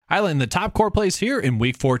Highlighting the top core plays here in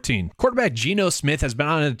Week 14. Quarterback Geno Smith has been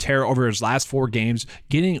on a tear over his last 4 games,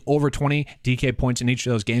 getting over 20 DK points in each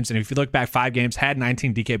of those games. And if you look back 5 games, had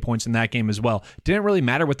 19 DK points in that game as well. Didn't really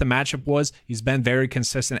matter what the matchup was. He's been very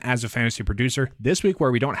consistent as a fantasy producer. This week,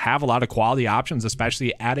 where we don't have a lot of quality options,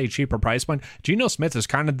 especially at a cheaper price point, Geno Smith is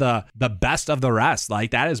kind of the best of the rest.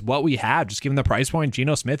 Like, that is what we have. Just given the price point,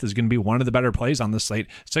 Geno Smith is going to be one of the better plays on the slate.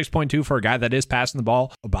 6.2 for a guy that is passing the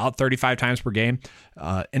ball about 35 times per game.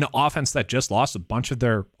 In an offense that just lost a bunch of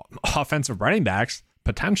their offensive running backs,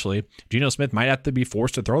 potentially, Geno Smith might have to be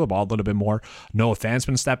forced to throw the ball a little bit more. Noah Fant's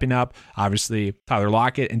been stepping up. Obviously, Tyler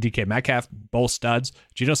Lockett and DK Metcalf, both studs.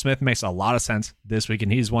 Geno Smith makes a lot of sense this week,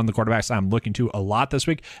 and he's one of the quarterbacks I'm looking to a lot this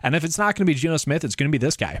week. And if it's not going to be Geno Smith, it's going to be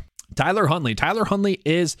this guy, Tyler Huntley. Tyler Huntley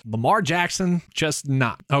is Lamar Jackson, just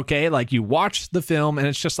not. Okay, like, you watch the film and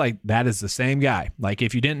it's just like, that is the same guy. Like,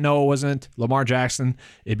 if you didn't know it wasn't Lamar Jackson,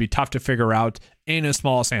 it'd be tough to figure out in a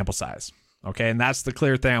small sample size. Okay, and that's the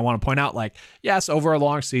clear thing I want to point out. Like, yes, over a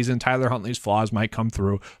long season, Tyler Huntley's flaws might come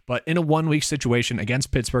through, but in a 1-week situation against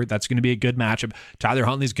Pittsburgh, that's going to be a good matchup. Tyler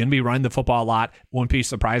Huntley's going to be running the football a lot. Won't be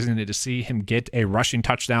surprising to see him get a rushing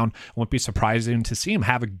touchdown. Won't be surprising to see him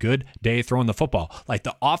have a good day throwing the football. Like,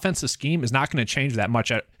 the offensive scheme is not going to change that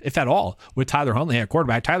much, if at all, with Tyler Huntley at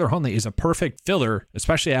quarterback. Tyler Huntley is a perfect filler,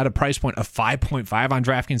 especially at a price point of 5.5 on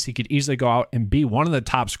DraftKings. He could easily go out and be one of the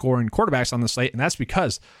top scoring quarterbacks on the slate, and that's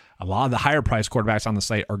because a lot of the higher priced quarterbacks on the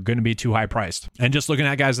slate are going to be too high priced. And just looking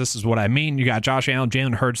at guys, this is what I mean. You got Josh Allen,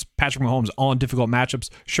 Jalen Hurts, Patrick Mahomes, all in difficult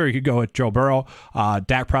matchups. Sure, you could go with Joe Burrow,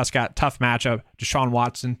 Dak Prescott, tough matchup. Deshaun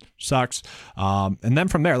Watson sucks. And then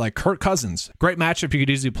from there, like Kirk Cousins, great matchup. You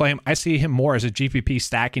could easily play him. I see him more as a GPP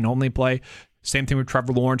stacking only play. Same thing with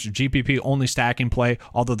Trevor Lawrence, GPP only stacking play.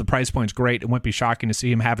 Although the price point's great, it wouldn't be shocking to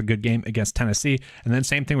see him have a good game against Tennessee. And then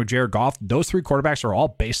same thing with Jared Goff. Those 3 quarterbacks are all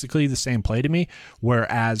basically the same play to me.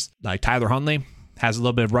 Whereas like Tyler Huntley has a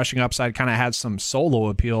little bit of rushing upside, kind of has some solo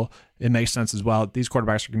appeal. It makes sense as well. These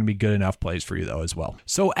quarterbacks are going to be good enough plays for you though as well.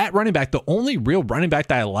 So at running back, the only real running back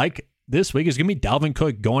that I like this week is going to be Dalvin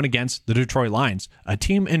Cook going against the Detroit Lions, a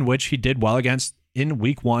team in which he did well against in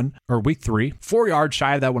week 3, 4 yards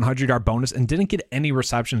shy of that 100-yard bonus and didn't get any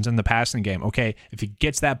receptions in the passing game. Okay, if he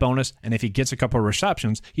gets that bonus and if he gets a couple of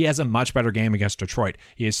receptions, he has a much better game against Detroit.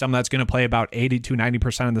 He is someone that's going to play about 80 to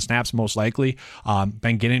 90% of the snaps most likely,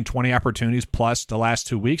 been getting 20 opportunities plus the last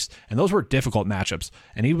 2 weeks, and those were difficult matchups.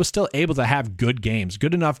 And he was still able to have good games,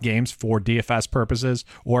 good enough games for DFS purposes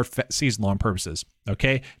or season-long purposes.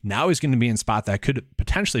 Okay, now he's going to be in a spot that could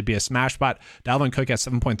potentially be a smash spot. Dalvin Cook at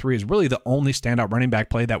 7.3 is really the only standout running back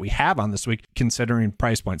play that we have on this week, considering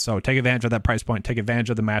price point. So take advantage of that price point, take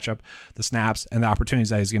advantage of the matchup, the snaps, and the opportunities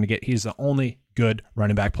that he's going to get. He's the only good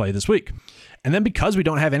running back play this week. And then because we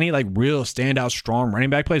don't have any like real standout strong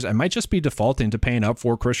running back plays, I might just be defaulting to paying up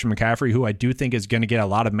for Christian McCaffrey, who I do think is going to get a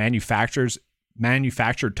lot of manufactured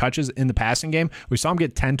touches in the passing game. We saw him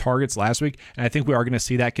get 10 targets last week, and I think we are going to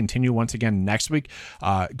see that continue once again next week,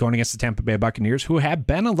 going against the Tampa Bay Buccaneers, who have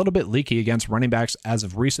been a little bit leaky against running backs as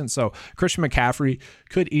of recent. So Christian McCaffrey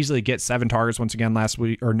could easily get 7 targets once again next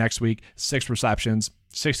week, 6 receptions,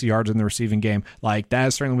 60 yards in the receiving game. Like, that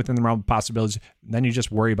is certainly within the realm of possibilities. Then you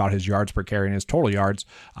just worry about his yards per carry and his total yards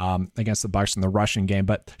against the Bucs in the rushing game,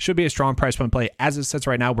 but should be a strong price point play as it sits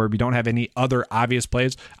right now, where we don't have any other obvious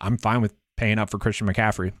plays. I'm fine with paying up for Christian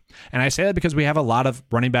McCaffrey. And I say that because we have a lot of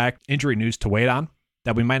running back injury news to wait on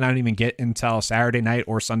that we might not even get until Saturday night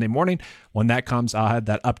or Sunday morning. When that comes, I'll have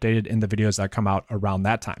that updated in the videos that come out around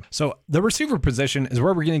that time. So the receiver position is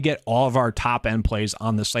where we're going to get all of our top end plays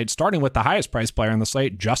on the slate, starting with the highest price player on the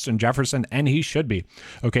slate, Justin Jefferson, and he should be.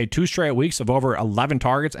 Okay, 2 straight weeks of over 11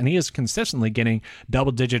 targets, and he is consistently getting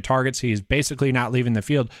double-digit targets. He's basically not leaving the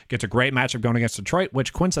field. Gets a great matchup going against Detroit,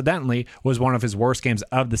 which coincidentally was one of his worst games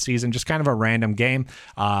of the season, just kind of a random game.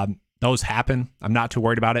 Those happen. I'm not too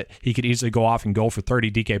worried about it. He could easily go off and go for 30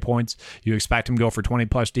 DK points. You expect him to go for 20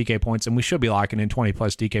 plus DK points, and we should be locking in 20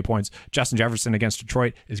 plus DK points. Justin Jefferson against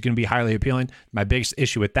Detroit is going to be highly appealing. My biggest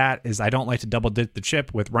issue with that is I don't like to double dip the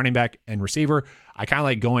chip with running back and receiver. I kind of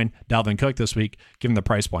like going Dalvin Cook this week, given the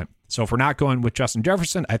price point. So if we're not going with Justin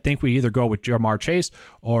Jefferson, I think we either go with Ja'Marr Chase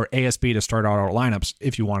or ASB to start out our lineups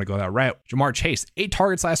if you want to go that route. Ja'Marr Chase, 8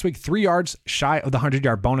 targets last week, 3 yards shy of the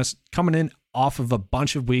 100-yard bonus, coming in off of a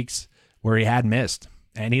bunch of weeks where he had missed.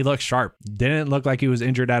 and he looked sharp. Didn't look like he was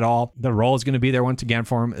injured at all. The role is going to be there once again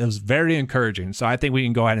for him. It was very encouraging. So I think we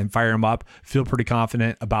can go ahead and fire him up. Feel pretty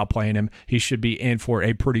confident about playing him. He should be in for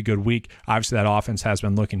a pretty good week. Obviously, that offense has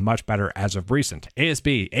been looking much better as of recent.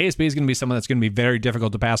 ASB is going to be someone that's going to be very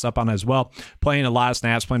difficult to pass up on as well. Playing a lot of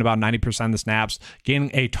snaps, playing about 90% of the snaps,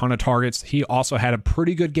 getting a ton of targets. He also had a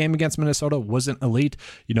pretty good game against Minnesota. Wasn't elite.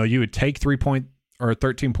 You would take 13.3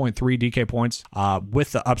 DK points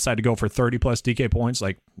with the upside to go for 30 plus DK points.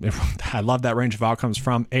 Like, I love that range of outcomes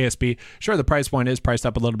from ASB. Sure, the price point is priced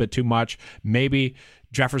up a little bit too much. Maybe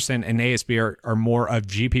Jefferson and ASB are more of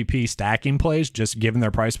GPP stacking plays, just given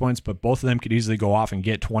their price points, but both of them could easily go off and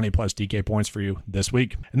get 20 plus DK points for you this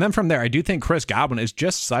week. And then from there, I do think Chris Godwin is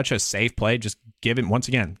just such a safe play, just given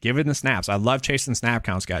the snaps. I love chasing snap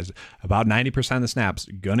counts, guys. About 90% of the snaps,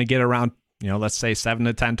 going to get around let's say 7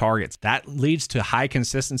 to 10 targets. That leads to high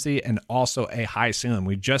consistency and also a high ceiling.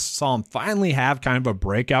 We just saw him finally have kind of a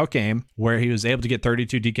breakout game where he was able to get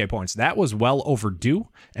 32 DK points. That was well overdue,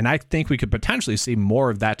 and I think we could potentially see more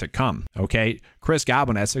of that to come. Okay, Chris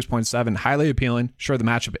Godwin at 6.7, highly appealing. Sure, the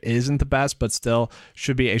matchup isn't the best, but still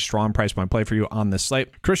should be a strong price point play for you on this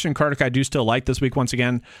slate. Christian Kirk, I do still like this week once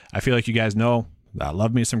again. I feel like you guys know I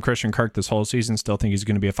love me some Christian Kirk this whole season. Still think he's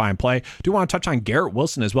going to be a fine play. Do want to touch on Garrett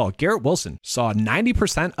Wilson as well. Garrett Wilson saw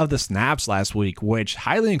 90% of the snaps last week, which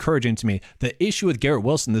highly encouraging to me. The issue with Garrett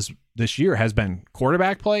Wilson this year has been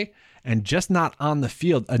quarterback play and just not on the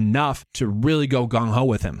field enough to really go gung-ho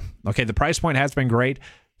with him. Okay, the price point has been great.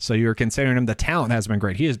 So you're considering him. The talent has been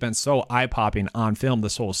great. He has been so eye-popping on film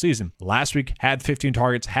this whole season. Last week, had 15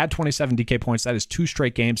 targets, had 27 DK points. That is 2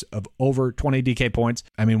 straight games of over 20 DK points.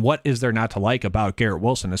 I mean, what is there not to like about Garrett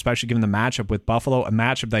Wilson, especially given the matchup with Buffalo, a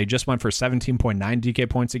matchup that he just went for 17.9 DK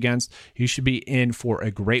points against? He should be in for a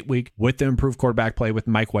great week with the improved quarterback play with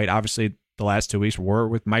Mike White. Obviously, the last 2 weeks were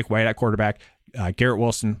with Mike White at quarterback. Garrett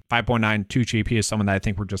Wilson, 5.9, too cheap. He is someone that I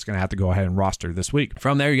think we're just going to have to go ahead and roster this week.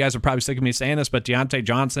 From there, you guys are probably sick of me saying this, but Deontay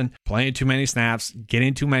Johnson playing too many snaps,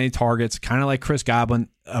 getting too many targets, kind of like Chris Godwin.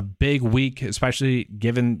 A big week, especially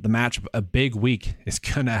given the matchup, a big week is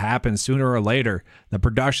going to happen sooner or later. The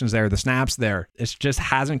production's there, the snaps there. It just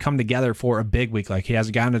hasn't come together for a big week. Like, he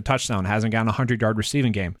hasn't gotten a touchdown, hasn't gotten a 100-yard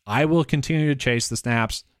receiving game. I will continue to chase the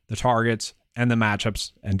snaps, the targets, and the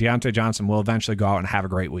matchups, and Deontay Johnson will eventually go out and have a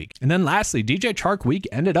great week. And then lastly, DJ Chark week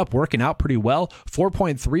ended up working out pretty well.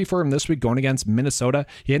 4.3 for him this week going against Minnesota.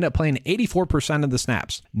 He ended up playing 84% of the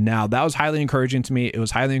snaps. Now, that was highly encouraging to me. It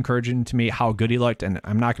was highly encouraging to me how good he looked, and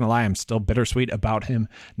I'm not going to lie, I'm still bittersweet about him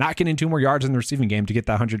not getting 2 more yards in the receiving game to get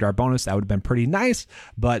that 100-yard bonus. That would have been pretty nice,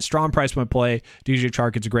 but strong price point play. DJ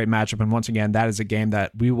Chark, it's a great matchup, and once again, that is a game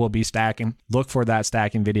that we will be stacking. Look for that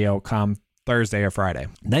stacking video come Thursday or Friday.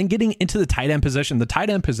 Then getting into the tight end position. The tight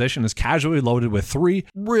end position is casually loaded with 3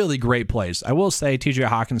 really great plays. I will say TJ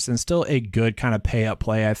Hawkinson still a good kind of pay up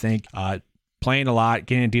play, I think. Playing a lot,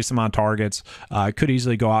 getting a decent amount of targets, could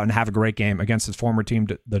easily go out and have a great game against his former team,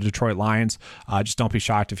 the Detroit Lions. Just don't be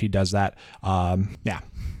shocked if he does that.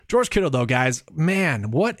 George Kittle, though, guys, man,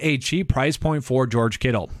 what a cheap price point for George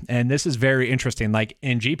Kittle. And this is very interesting. Like,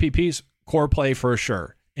 in GPPs, core play for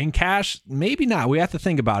sure. In cash, maybe not. We have to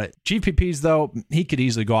think about it. GPPs, though, he could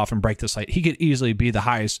easily go off and break the slate. He could easily be the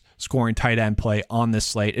highest scoring tight end play on this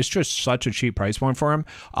slate. It's just such a cheap price point for him.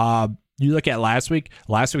 You look at last week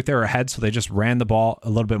they were ahead, so they just ran the ball a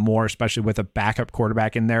little bit more, especially with a backup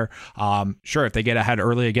quarterback in there. Sure, if they get ahead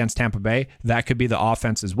early against Tampa Bay, that could be the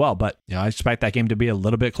offense as well. But I expect that game to be a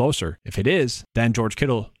little bit closer. If it is, then George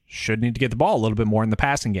Kittle should need to get the ball a little bit more in the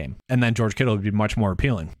passing game. And then George Kittle would be much more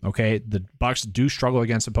appealing. Okay, the Bucs do struggle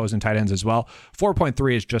against opposing tight ends as well.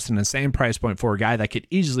 4.3 is just an insane price point for a guy that could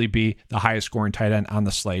easily be the highest scoring tight end on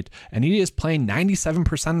the slate. And he is playing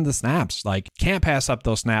 97% of the snaps. Like, can't pass up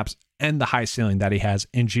those snaps and the high ceiling that he has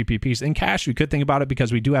in GPPs. In cash, you could think about it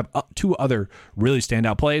because we do have 2 other really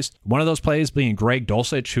standout plays. One of those plays being Greg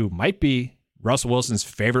Dulcich, who might be Russell Wilson's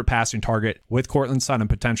favorite passing target. With Courtland Sutton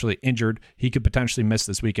potentially injured, he could potentially miss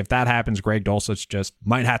this week. If that happens, Greg Dulcich just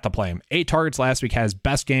might have to play him. 8 targets last week, has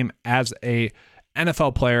best game as a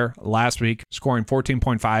NFL player last week, scoring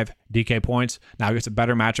 14.5 DK points. Now gets a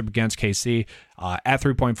better matchup against KC at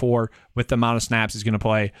 3.4 with the amount of snaps he's going to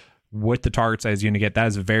play. With the targets that he's going to get, that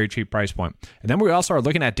is a very cheap price point. And then we also are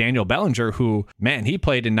looking at Daniel Bellinger, who, man, he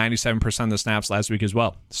played in 97% of the snaps last week as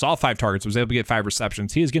well. Saw 5 targets, was able to get 5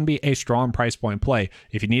 receptions. He is going to be a strong price point play.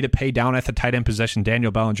 If you need to pay down at the tight end position,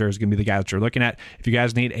 Daniel Bellinger is going to be the guy that you're looking at. If you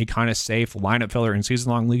guys need a kind of safe lineup filler in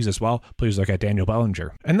season-long leagues as well, please look at Daniel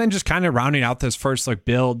Bellinger. And then just kind of rounding out this first look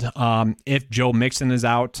build, if Joe Mixon is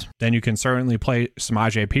out, then you can certainly play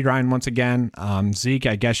Samaje Perine once again. Zeke,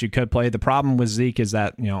 I guess you could play. The problem with Zeke is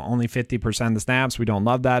that, only only 50% of the snaps. We don't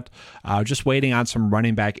love that. Just waiting on some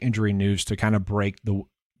running back injury news to kind of break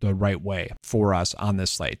the right way for us on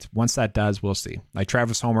this slate. Once that does, we'll see. Like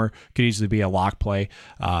Travis Homer could easily be a lock play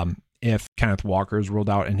if Kenneth Walker is ruled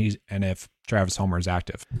out and if Travis Homer is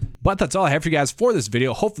active. But that's all I have for you guys for this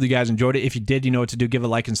video. Hopefully you guys enjoyed it. If you did, you know what to do. Give a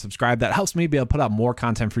like and subscribe. That helps me be able to put out more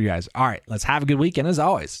content for you guys. All right, let's have a good weekend. As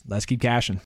always, let's keep cashing.